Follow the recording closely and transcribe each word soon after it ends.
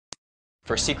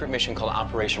for a secret mission called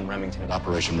Operation Remington.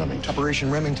 Operation Remington.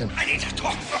 Operation Remington. I need to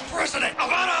talk to the president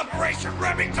about Operation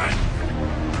Remington!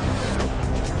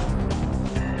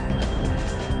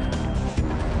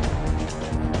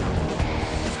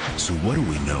 So what do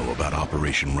we know about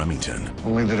Operation Remington?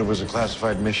 Only that it was a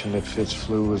classified mission that Fitz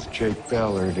flew with Jake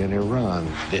Ballard in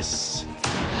Iran. This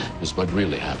is what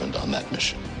really happened on that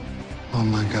mission. Oh,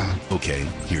 my God. Okay,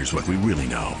 here's what we really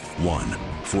know. 1,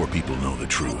 4 people know the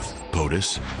truth.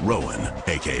 POTUS, Rowan,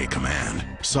 a.k.a. Command,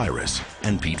 Cyrus,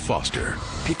 and Pete Foster.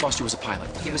 Pete Foster was a pilot.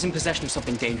 He was in possession of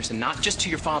something dangerous, and not just to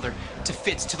your father, to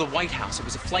Fitz, to the White House. It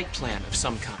was a flight plan of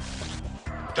some kind.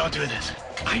 Don't do this.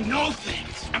 I know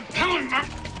things. I'm telling them.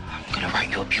 I'm gonna write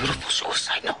you a beautiful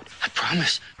suicide note. I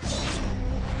promise.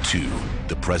 2,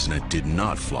 the president did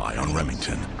not fly on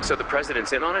Remington. So the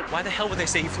president's in on it? Why the hell would they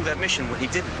say he flew that mission when he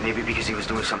didn't? Maybe because he was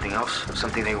doing something else,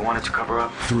 something they wanted to cover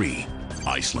up. 3,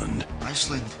 Iceland.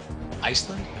 Iceland.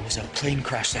 Iceland? There was a plane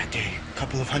crash that day, a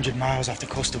couple of 100 miles off the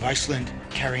coast of Iceland,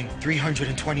 carrying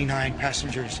 329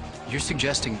 passengers. You're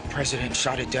suggesting The president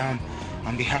shot it down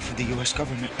on behalf of the U.S.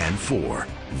 government. And 4,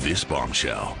 this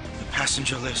bombshell. The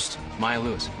passenger list. Maya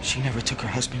Lewis. She never took her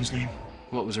husband's name.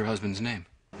 What was her husband's name?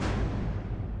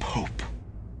 Pope.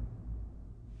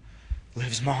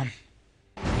 Liv's mom.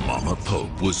 Mama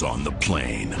Pope was on the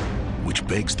plane, which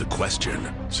begs the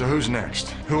question, So who's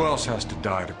next? Who else has to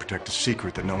die to protect a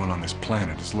secret that no one on this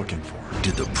planet is looking for?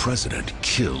 did the president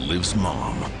kill Liv's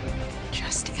mom?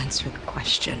 Just answer the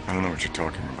question. I don't know what you're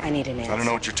talking about. I need an answer. I don't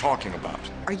know what you're talking about.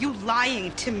 Are you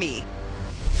lying to me?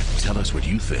 Tell us what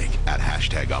you think at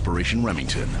 #Operation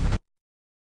Remington.